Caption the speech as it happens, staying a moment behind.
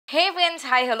Hey friends,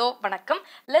 hi, hello, vanakkam.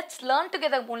 Let's learn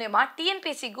together மூலமா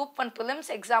TNPSC Group 1 Prelims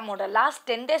exam-ஓட last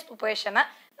 10 days preparation-அ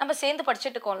நம்ம சேர்ந்து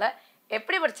படிச்சிட்டு இருக்கோம்ல.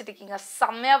 எப்படி படிச்சிட்டு இருக்கீங்க?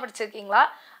 செம்மையா படிச்சிருக்கீங்களா?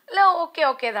 இல்ல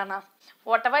ஓகே தானா?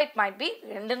 Whatever it might be,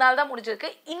 2 நாள் தான் முடிஞ்சிருக்கு.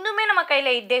 இன்னுமே நம்ம கையில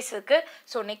 8 days இருக்கு.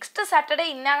 ஸோ நெக்ஸ்ட் சாட்டர்டே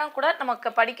இன்னும் கூட நமக்கு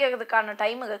படிக்கிறதுக்கான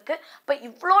டைம் இருக்கு. இப்போ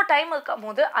இவ்வளோ டைம்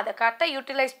இருக்கும்போது அதை கரெக்டாக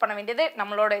யூட்டிலைஸ் பண்ண வேண்டியது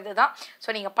நம்மளோட இதுதான்.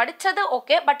 ஸோ நீங்கள் படித்தது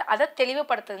ஓகே, பட் அதை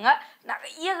தெளிவுபடுத்துங்க.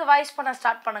 நிறைய ரிவைஸ் பண்ண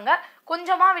ஸ்டார்ட் பண்ணுங்க.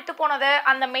 கொஞ்சமாக விட்டு போனது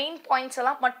அந்த மெயின் பாயிண்ட்ஸ்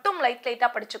எல்லாம் மட்டும் லைட்டாக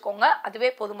படிச்சுக்கோங்க.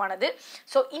 அதுவே போதுமானது.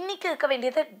 ஸோ இன்னைக்கு இருக்க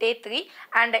வேண்டியது டே 3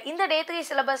 அண்ட் இந்த டே 3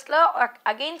 சிலபஸில்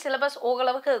அகெயின் சிலபஸ்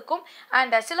ஓரளவுக்கு இருக்கும்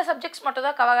அண்ட் சில சப்ஜெக்ட்ஸ் மட்டும்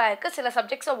தான் கவர் ஆயிருக்கு. சில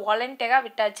சப்ஜெக்ட்ஸை வாலண்டியராக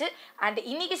விட்டாச்சு அண்ட்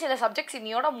இன்னைக்கு சில சப்ஜெக்ட்ஸ்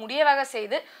இன்னையோட முடியவாக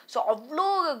செய்யுது. ஸோ அவ்வளோ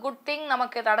குட் திங்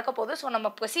நமக்கு நடக்க போகுது. ஸோ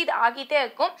நம்ம ப்ரொசீட் ஆகிட்டே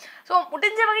இருக்கும். ஸோ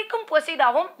முடிஞ்ச வரைக்கும் ப்ரொசீட்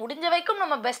ஆகும். முடிஞ்ச வரைக்கும்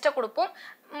நம்ம பெஸ்ட்டை கொடுப்போம்.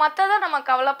 மற்றதை நம்ம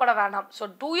கவலைப்பட வேண்டாம். So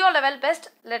two your level best,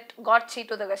 let God sea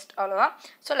to the best. அவ்வளோதான்.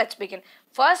 So let's begin.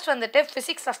 ஃபர்ஸ்ட் வந்துட்டு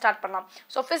ஃபிசிக்ஸை ஸ்டார்ட் பண்ணலாம்.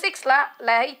 ஸோ ஃபிசிக்ஸில்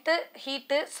லைட்டு,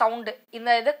 ஹீட்டு, சவுண்டு இந்த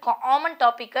இது காமன்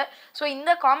டாப்பிக்கு. ஸோ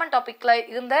இந்த காமன் டாப்பிக்கில்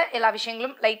இருந்த எல்லா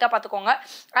விஷயங்களும் லைட்டாக பார்த்துக்கோங்க.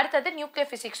 அடுத்தது நியூக்ளியர்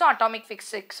ஃபிசிக்ஸும் அட்டாமிக்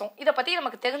ஃபிசிக்ஸும் இதை பற்றி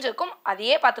நமக்கு தெரிஞ்சிருக்கும்,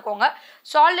 அதையே பார்த்துக்கோங்க.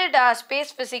 சாலிட்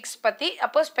ஸ்பேஸ் ஃபிசிக்ஸ் பற்றி,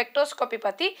 அப்போ ஸ்பெக்ட்ரோஸ்கோப்பி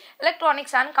பற்றி,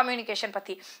 எலக்ட்ரானிக்ஸ் அண்ட் கம்யூனிகேஷன்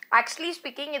பற்றி. ஆக்சுவலி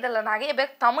ஸ்பீக்கிங் இதில் நிறைய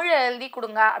பேர் தமிழை எழுதி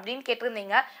கொடுங்க அப்படின்னு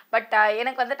கேட்டிருந்தீங்க. பட்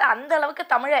எனக்கு வந்துட்டு அந்த அளவுக்கு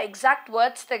தமிழை எக்ஸாக்ட்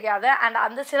வேர்ட்ஸ் தெரியாது அண்ட்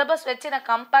அந்த சிலபஸ் வச்சு நான்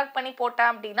கம்பேர் பண்ணி போட்டேன்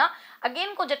அப்படின்னா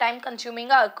அகெயின் கொஞ்சம் டைம்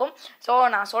கன்சியூமிங்காக இருக்கும். ஸோ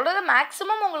நான் சொல்கிறது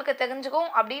மேக்ஸிமம் உங்களுக்கு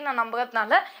தெரிஞ்சுக்கும் அப்படின்னு நான்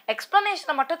நம்புறதுனால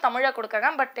எக்ஸ்ப்ளனேஷனை மட்டும் தமிழை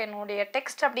கொடுக்குறேன். பட் என்னுடைய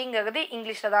டெக்ஸ்ட் அப்படிங்கிறது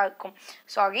இங்கிலீஷில் தான் இருக்கும்.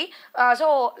 சாரி. So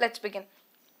let's begin.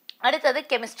 அடுத்தது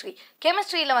கெமிஸ்ட்ரி.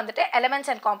 கெமிஸ்ட்ரியில் வந்துட்டு எலிமெண்ட்ஸ்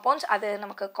அண்ட் காம்பவுண்ட்ஸ், அது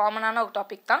நமக்கு காமனான ஒரு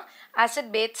டாபிக் தான். Acid,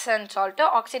 base and salt,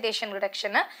 oxidation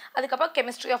reduction, அதுக்கப்புறம்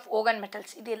கெமிஸ்ட்ரி ஆஃப் ஓர்கன்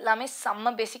மெட்டல்ஸ். இது எல்லாமே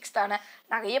செம்ம பேசிக்ஸ் தானே,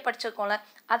 நிறைய படிச்சிருக்கோம்ல.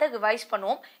 அதை ரிவைஸ்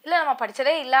பண்ணுவோம். இல்லை நம்ம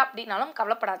படித்ததே இல்லை அப்படின்னாலும்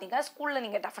கவலைப்படாதீங்க. ஸ்கூலில்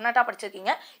நீங்கள் டெஃபினட்டாக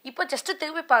படிச்சிருக்கீங்க. இப்போ ஜஸ்ட்டு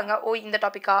திருப்பிப்பாங்க, ஓ இந்த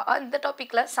டாப்பிக்கா, இந்த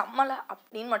டாப்பிக்கில் செம்மலை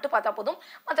அப்படின்னு மட்டும் பார்த்தா போதும்.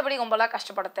 மற்றபடி ரொம்பலாம்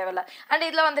கஷ்டப்பட தேவையில்லை. அண்ட்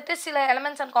இதில் வந்துட்டு சில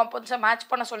எலிமெண்ட்ஸ் அண்ட் காம்பவுண்ட்ஸை மேட்ச்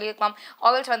பண்ண சொல்லியிருக்கலாம்.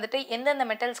 ஆல்ஸ் வந்துட்டு எந்தெந்த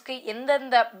மெட்டல்ஸ்க்கு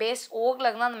எந்தெந்த பேஸ் ஓரில்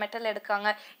இருந்து அந்த மெட்டல் எடுக்காங்க,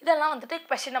 இதெல்லாம் வந்துட்டு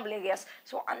கொஸ்டினபிள் ஏரியாஸ்.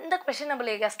 ஸோ அந்த கொஸ்டினபிள்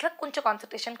ஏரியாஸில் கொஞ்சம்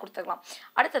கான்சன்ட்ரேஷன் கொடுத்துக்கலாம்.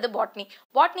 அடுத்தது பாட்னி.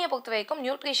 பாட்னியை பொறுத்த வரைக்கும்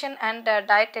நியூட்ரிஷன் அண்ட்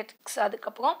டயட்டெட்டிக்ஸ்,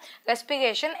 அதுக்கப்புறம்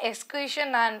respiration,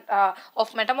 excretion and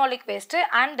half மெட்டமாலிக் waste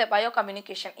and bio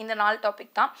communication. இந்த 4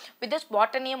 டாபிக் தான். வித் திஸ்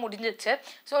பாட்டனியே முடிஞ்சிச்சு.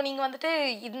 ஸோ நீங்கள் வந்துட்டு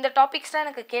இந்த டாபிக்ஸ்லாம்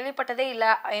எனக்கு கேள்விப்பட்டதே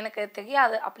இல்லை, எனக்கு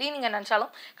தெரியாது அப்படின்னு நீங்கள்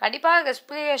நினச்சாலும் கண்டிப்பாக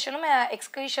ரெஸ்பிரேஷனும்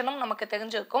எக்ஸ்கிரீஷனும் நமக்கு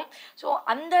தெரிஞ்சிருக்கும். ஸோ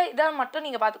அந்த இதை மட்டும்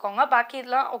நீங்கள் பார்த்துக்கோங்க. பாக்கி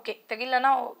இதெல்லாம் ஓகே, தெரியலன்னா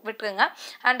விட்டுருங்க.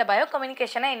 அண்ட் பயோ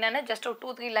கம்யூனிகேஷனை என்னென்னு ஜஸ்ட் ஒரு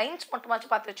 2-3 லைன்ஸ்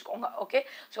மட்டுமாச்சும் பார்த்து வச்சுக்கோங்க. ஓகே.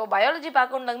 ஸோ பயாலஜி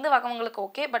பேக்ரவுண்ட்லேருந்து வரவங்களுக்கு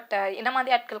ஓகே, பட் என்ன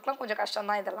மாதிரி ஆட்களுக்குலாம் கொஞ்சம் கஷ்டம்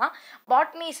தான் இதெல்லாம்.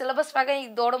 பாட்னி சிலபஸ் வகை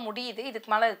இதோட முடியுது,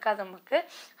 இதுக்கு மேலே இருக்காது நமக்கு.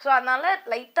 ஸோ அதனால்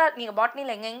லைட்டாக நீங்கள்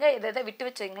பாட்னியில் எங்கெங்கே எதை விட்டு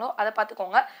வச்சுருங்களோ அதை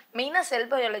பார்த்துக்கோங்க. மெயினாக செல்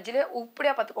பயாலஜியில்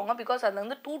உப்படியாக பார்த்துக்கோங்க. பிகாஸ் அதில்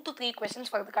வந்து 2 to 3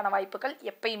 கொஸ்டின்ஸ் வரதுக்கான வாய்ப்புகள்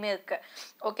எப்பயுமே இருக்குது.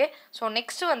 ஓகே. ஸோ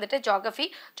நெக்ஸ்ட்டு வந்துட்டு ஜாகிரஃபி.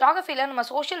 ஜாகிரஃபியில் நம்ம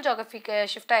சோஷியல் ஜாகிரஃபிக்கு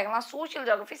ஷிஃப்ட் ஆகிக்கலாம். சோஷியல்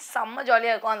ஜாகிரஃபி செம்ம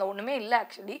ஜாலியாக இருக்கும், அதில் ஒன்றுமே இல்லை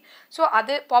ஆக்சுவலி. ஸோ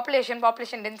அது பாப்புலேஷன்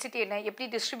டென்சிட்டி என்ன, எப்படி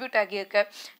டிஸ்ட்ரிபியூட் ஆகியிருக்கு,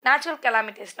 நேச்சுரல்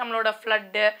கெலாமிட்டிஸ், நம்மளோட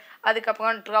ஃப்ளட்டு,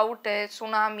 அதுக்கப்புறம் ட்ரவுட்டு,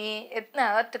 சுனாமி,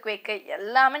 எர்த்குவேக்கு,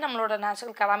 எல்லாமே நம்மளோட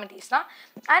நேச்சுரல் கெலாமிட்டிஸ் தான்.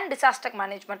 And disaster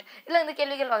management. இல்லை இந்த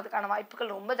கேள்விகள் வரதுக்கான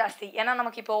வாய்ப்புகள் ரொம்ப ஜாஸ்தி. ஏன்னா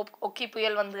நமக்கு இப்போ ஒக்கி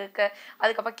புயல் வந்திருக்கு,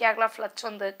 அதுக்கப்புறம் கேரளா ஃப்ளட்ஸ்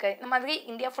வந்திருக்கு. இந்த மாதிரி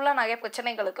இந்தியா ஃபுல்லாக நிறைய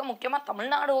பிரச்சனைகள் இருக்குது. முக்கியமாக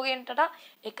தமிழ்நாடு ஓரியன்டாக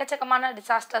எக்கச்சக்கமான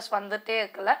டிசாஸ்டர்ஸ் வந்துட்டே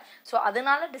இருக்குல்ல. ஸோ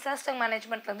அதனால டிசாஸ்டர்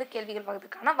மேனேஜ்மெண்ட்லேருந்து கேள்விகள்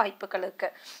வரதுக்கான வாய்ப்புகள்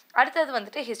இருக்குது. அடுத்தது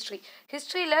வந்துட்டு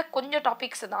ஹிஸ்ட்ரியில் கொஞ்சம்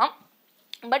டாபிக்ஸ் தான்,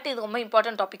 பட் இது ரொம்ப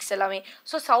இம்பார்ட்டன்ட் டாபிக்ஸ் எல்லாமே.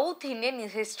 ஸோ சவுத் இந்தியன்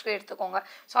ஹிஸ்ட்ரி எடுத்துக்கோங்க.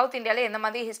 சவுத் இந்தியாவில் எந்த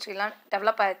மாதிரி ஹிஸ்ட்ரிலாம்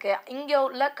டெவலப் ஆகிருக்கு, இங்கே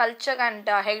உள்ள கல்ச்சர் அண்ட்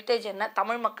ஹெரிட்டேஜ் என்ன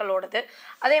தமிழ் மக்களோடது,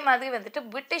 அதே மாதிரி வந்துட்டு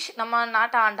பிரிட்டிஷ் நம்ம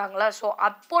நாட்டை ஆண்டாங்களா, ஸோ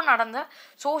அப்போது நடந்த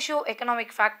சோஷியோ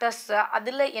எக்கனாமிக் ஃபேக்டர்ஸ்,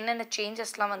 அதில் என்னென்ன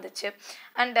சேஞ்சஸ்லாம் வந்துச்சு,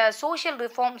 அண்ட் சோஷியல்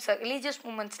ரிஃபார்ம்ஸ், ரிலீஜியஸ்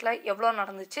மூமெண்ட்ஸில் எவ்வளோ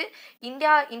நடந்துச்சு,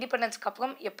 இந்தியா இண்டிபெண்டன்ஸ்க்கு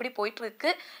அப்புறம் எப்படி போயிட்டுருக்கு,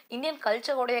 இந்தியன்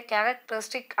கல்ச்சரோடைய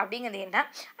கேரக்டரிஸ்டிக் அப்படிங்கிறது என்ன,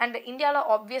 அண்ட் இந்தியாவில்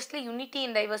ஆப்வியஸ்லி யூனிட்டி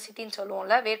இன் டைவர்சிட்டின்னு சொல்லுவோம்ல,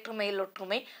 வேற்றுமையில்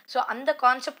ஒற்றுமை. ஸோ அந்த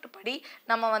கான்செப்ட் படி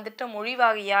நம்ம வந்துட்டு மொழி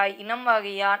வாரியா, இனம்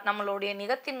வாரியா, நம்மளுடைய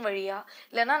நிறத்தின் வழியா,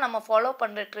 இல்லைன்னா நம்ம ஃபாலோ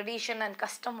பண்ணுற ட்ரெடிஷன் அண்ட்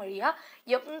கஸ்டம் வழியா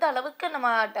எந்த அளவுக்கு நம்ம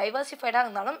டைவர்சிஃபைடாக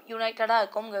இருந்தாலும் யுனைட்டடாக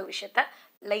இருக்கோங்கிற விஷயத்த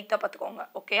லைட்டாக பார்த்துக்கோங்க.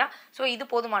 ஓகேயா? ஸோ இது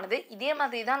போதுமானது. இதே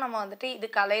மாதிரி தான் நம்ம வந்துட்டு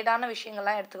இதுக்கு அலைடான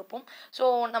விஷயங்கள்லாம் எடுத்துக்கப்போம். ஸோ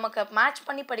நமக்கு மேட்ச்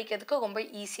பண்ணி படிக்கிறதுக்கு ரொம்ப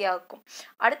ஈஸியாக இருக்கும்.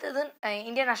 அடுத்தது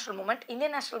Indian national moment.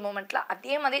 Indian national மூமெண்ட்டில்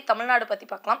அதே மாதிரி தமிழ்நாடு பற்றி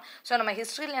பார்க்கலாம். ஸோ நம்ம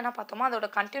ஹிஸ்ட்ரியில் என்ன பார்த்தோமோ அதோட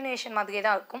கண்டினியூஷன் மாதிரியே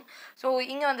தான் இருக்கும். ஸோ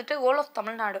இங்கே வந்துட்டு ரோல் ஆஃப்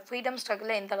தமிழ்நாடு ஃப்ரீடம்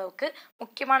ஸ்ட்ரகிளில் எந்த அளவுக்கு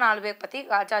முக்கியமான 4 பேர் பற்றி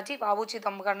ராஜாஜி, வ.உ.சி.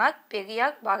 தம்புகனார்,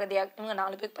 பெரியார், பாரதியார் இவங்க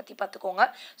 4 பேர் பற்றி பார்த்துக்கோங்க.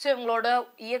 ஸோ இவங்களோட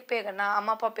இயற்பெயர் என்ன,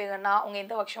 அம்மா அப்பா பேர் என்ன, அவங்க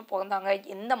எந்த வருஷம் பிறந்தாங்க,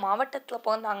 எந்த மாவட்டத்தில்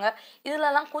பிறந்தாங்க,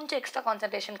 இதிலலாம் கொஞ்சம் எக்ஸ்ட்ரா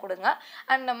கான்சன்ட்ரேஷன் கொடுங்க.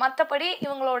 அண்ட் மற்றபடி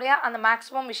இவங்களுடைய அந்த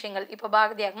மேக்ஸிமம் விஷயங்கள், இப்போ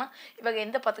பாரதியார்னா இவங்க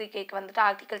எந்த பத்திரிகைக்கு வந்துட்டு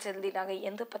ஆர்டிகல்ஸ் எழுதினாங்க,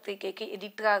 எந்த பத்திரிகைக்கு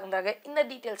எடிட்டராக இருந்தாங்க, இந்த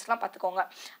டீட்டெயில்ஸ்லாம் பார்த்துக்கோங்க.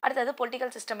 அடுத்தது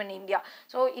political system in India.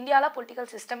 So இந்தியாவில்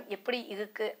பொலிட்டிக்கல் சிஸ்டம் எப்படி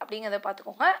இருக்குது அப்படிங்கிறத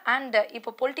பார்த்துக்கோங்க. அண்ட்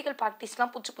இப்போ பொலிட்டிக்கல்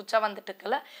பார்ட்டிஸ்லாம் புதுசாக வந்துட்டு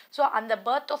இருக்குல்ல, ஸோ அந்த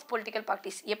பர்த் ஆஃப் பொலிட்டிக்கல்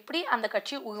பார்ட்டிஸ் எப்படி அந்த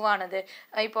கட்சி உருவானது,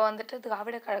 இப்போ வந்துட்டு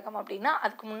திராவிட கழகம் அப்படின்னா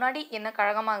அதுக்கு முன்னாடி என்ன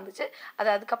கழகமாக இருந்துச்சு, அது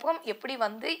அதுக்கப்புறம் எப்படி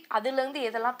வந்து அதுலேருந்து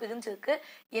எதெல்லாம் பிரிஞ்சிருக்கு,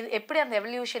 எப்படி அந்த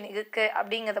எவல்யூஷன் இருக்குது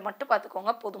அப்படிங்கிறத மட்டும்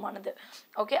பார்த்துக்கோங்க, போதுமானது.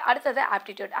 ஓகே. அடுத்தது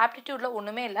ஆப்டிடியூட். ஆப்டிடியூடில்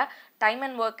ஒன்றுமே இல்லை, டைம்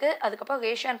அண்ட் ஒர்க்கு, அதுக்கப்புறம்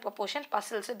ratio and proportion,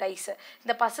 puzzles, dyes.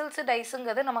 இந்த பசில்ஸு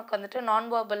டைஸுங்கிறது நமக்கு வந்துட்டு நான்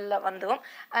வேர்பலில் வந்துடும்.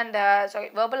 அண்ட்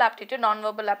வேர்பல் ஆப்டிடியூட், நான்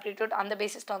வேர்பல் ஆப்டிடியூட் அந்த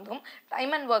பேசிஸில் வந்துடும்.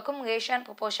 டைம் அண்ட் ஒர்க்கும் ரேஷியோ அண்ட்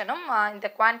ப்ரொபோர்ஷனும் இந்த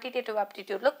குவான்டிடேட்டிவ்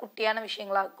ஆப்டிடியூடில் குட்டியான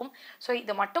விஷயங்களாக இருக்கும். ஸோ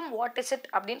இது மட்டும் வாட் இஸ் இட்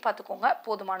அப்படின்னு பார்த்துக்கோங்க,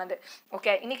 போதுமானது.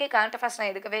 ஓகே. இன்றைக்கி கரண்ட் அஃபேர்ஸ்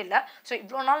நான் எடுக்கவே இல்லை. ஸோ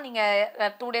இவ்வளோ நாள் நீங்கள்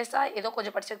 2 டேஸாக ஏதோ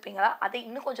கொஞ்சம் படிச்சிருப்பீங்களா, அதை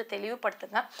இன்னும் கொஞ்சம்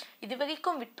தெளிவுபடுத்துங்க. இது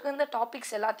வரைக்கும் விட்டுருந்த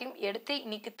டாபிக்ஸ் எல்லாத்தையும் எடுத்து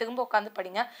இன்றைக்கி திரும்ப உட்காந்து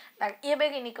படிங்க. நிறைய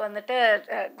பேர் இன்றைக்கி வந்துட்டு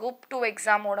குரூப் 2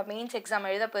 எக்ஸாமோட மெயின்ஸ் எக்ஸாம்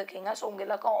எழுத போயிருக்கீங்க. ஸோ உங்கள்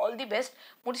எல்லாருக்கும் ஆல் தி பெஸ்ட்.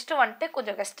 முடிச்சுட்டு வந்துட்டு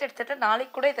கொஞ்சம் ரெஸ்ட் எடுத்துகிட்டு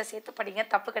நாளைக்கு கூட இதை சேர்த்து படிங்க,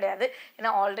 தப்பு கிடையாது.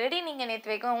 ஏன்னா ஆல்ரெடி நீங்கள்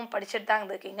நேற்று வரைக்கும் படிச்சுட்டு தான்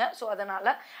இருந்திருக்கீங்க. ஸோ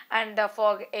அதனால் and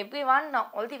for every one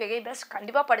all the very best.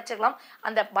 கண்டிப்பாக படிச்சுக்கலாம்.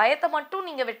 அந்த பயத்தை மட்டும்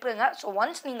நீங்கள் விட்டுருங்க. ஸோ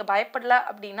ஒன்ஸ் நீங்கள் பயப்படலை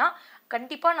அப்படின்னா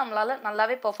கண்டிப்பாக நம்மளால்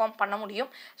நல்லாவே பெர்ஃபார்ம் பண்ண முடியும்.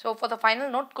 So for the final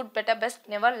note, good better best,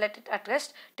 never let it at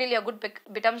rest till your good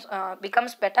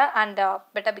becomes better and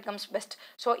better becomes best.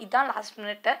 So இதுதான் லாஸ்ட்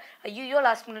மினிட்டு. ஐயோ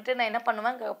லாஸ்ட் மினிட்டு நான் என்ன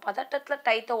பண்ணுவேன், பதட்டத்தில்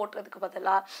டைத்தை ஓட்டுறதுக்கு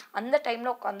பதிலாக அந்த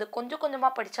டைமில் உட்காந்து கொஞ்சம்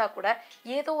கொஞ்சமாக படித்தா கூட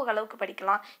ஏதோ ஒரு அளவுக்கு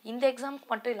படிக்கலாம். இந்த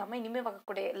எக்ஸாமுக்கு மட்டும் இல்லாமல் இனிமேல்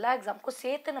வரக்கூடிய எல்லா எக்ஸாமுக்கும்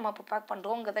சேர்த்து நம்ம ப்ரிப்பேர்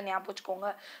பண்ணுறோங்கிறத ஞாபகம் வச்சுக்கோங்க.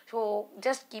 So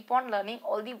just keep on learning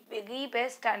all the very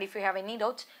best, and if you have any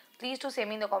doubts please do send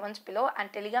me in the comments below,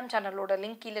 and Telegram channel oda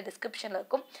link kila description la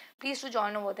irukum. Please do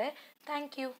join over there.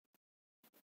 Thank you.